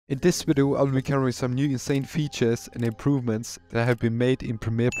In this video, I'll be covering some new insane features and improvements that have been made in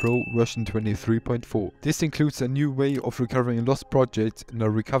Premiere Pro version 23.4. This includes a new way of recovering lost projects in a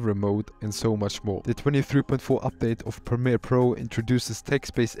recovery mode and so much more. The 23.4 update of Premiere Pro introduces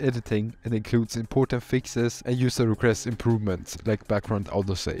text-based editing and includes important fixes and user request improvements like background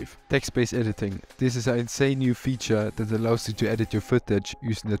autosave. Text-based editing. This is an insane new feature that allows you to edit your footage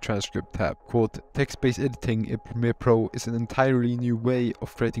using the transcript tab. Quote, text-based editing in Premiere Pro is an entirely new way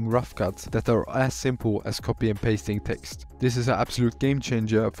of creating rough cuts that are as simple as copy and pasting text. This is an absolute game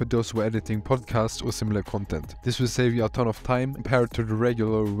changer for those who are editing podcasts or similar content. This will save you a ton of time compared to the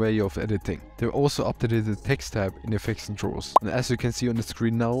regular way of editing. They also updated the text tab in effects and drawers. And as you can see on the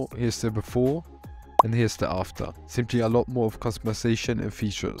screen now, here's the before and here's the after. Simply a lot more of customization and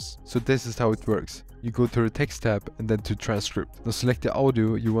features. So this is how it works. You go to the text tab and then to transcript. Now select the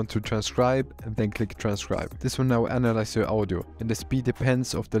audio you want to transcribe and then click transcribe. This will now analyze your audio and the speed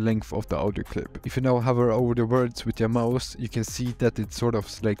depends of the length of the audio clip. If you now hover over the words with your mouse, you can see that it sort of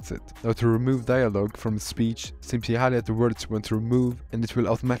selects it. Now to remove dialogue from the speech, simply highlight the words you want to remove and it will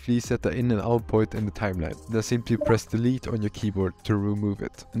automatically set the in and out point in the timeline. Then simply press delete on your keyboard to remove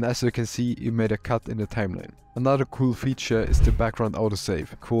it. And as you can see, you made a cut in the timeline. Another cool feature is the background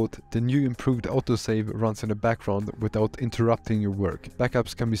autosave. Quote, the new improved autosave runs in the background without interrupting your work.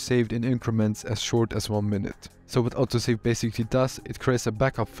 Backups can be saved in increments as short as 1 minute. So what autosave basically does, it creates a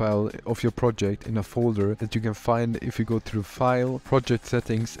backup file of your project in a folder that you can find if you go to File, Project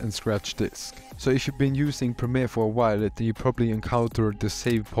Settings and Scratch Disk. So if you've been using Premiere for a while, then you probably encountered the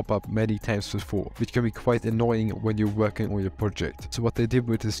save pop-up many times before, which can be quite annoying when you're working on your project. So what they did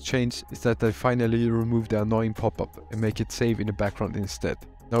with this change is that they finally removed the annoying pop-up and make it save in the background instead.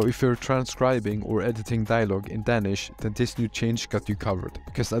 Now if you're transcribing or editing dialogue in Danish, then this new change got you covered,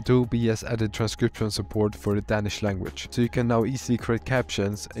 because Adobe has added transcription support for the Danish language, so you can now easily create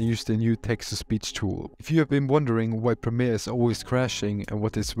captions and use the new text-to-speech tool. If you have been wondering why Premiere is always crashing and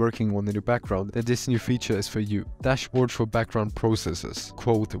what it's working on in the background, then this new feature is for you. Dashboard for background processes.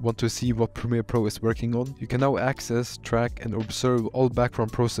 Quote, want to see what Premiere Pro is working on? You can now access, track and observe all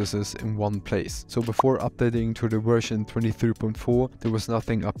background processes in one place. So before updating to the version 23.4, there was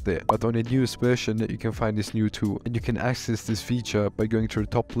nothing up there, but on the newest version you can find this new tool and you can access this feature by going to the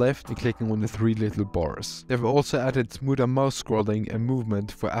top left and clicking on the 3 little bars. They've also added smoother mouse scrolling and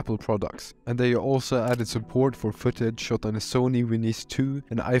movement for Apple products, and they also added support for footage shot on a Sony Venice 2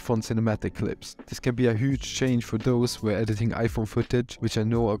 and iPhone cinematic clips. This can be a huge change for those who are editing iPhone footage, which I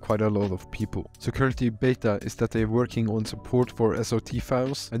know are quite a lot of people. So currently beta is that they're working on support for SRT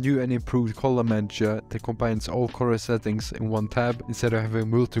files, a new and improved color manager that combines all color settings in one tab instead of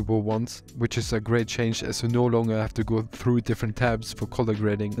having multiple ones, which is a great change as you no longer have to go through different tabs for color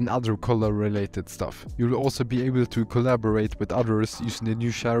grading and other color related stuff. You will also be able to collaborate with others using the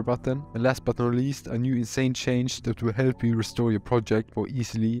new share button, and last but not least, a new insane change that will help you restore your project more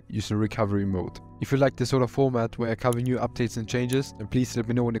easily using recovery mode. If you like this sort of format where I cover new updates and changes, then please let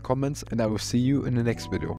me know in the comments and I will see you in the next video.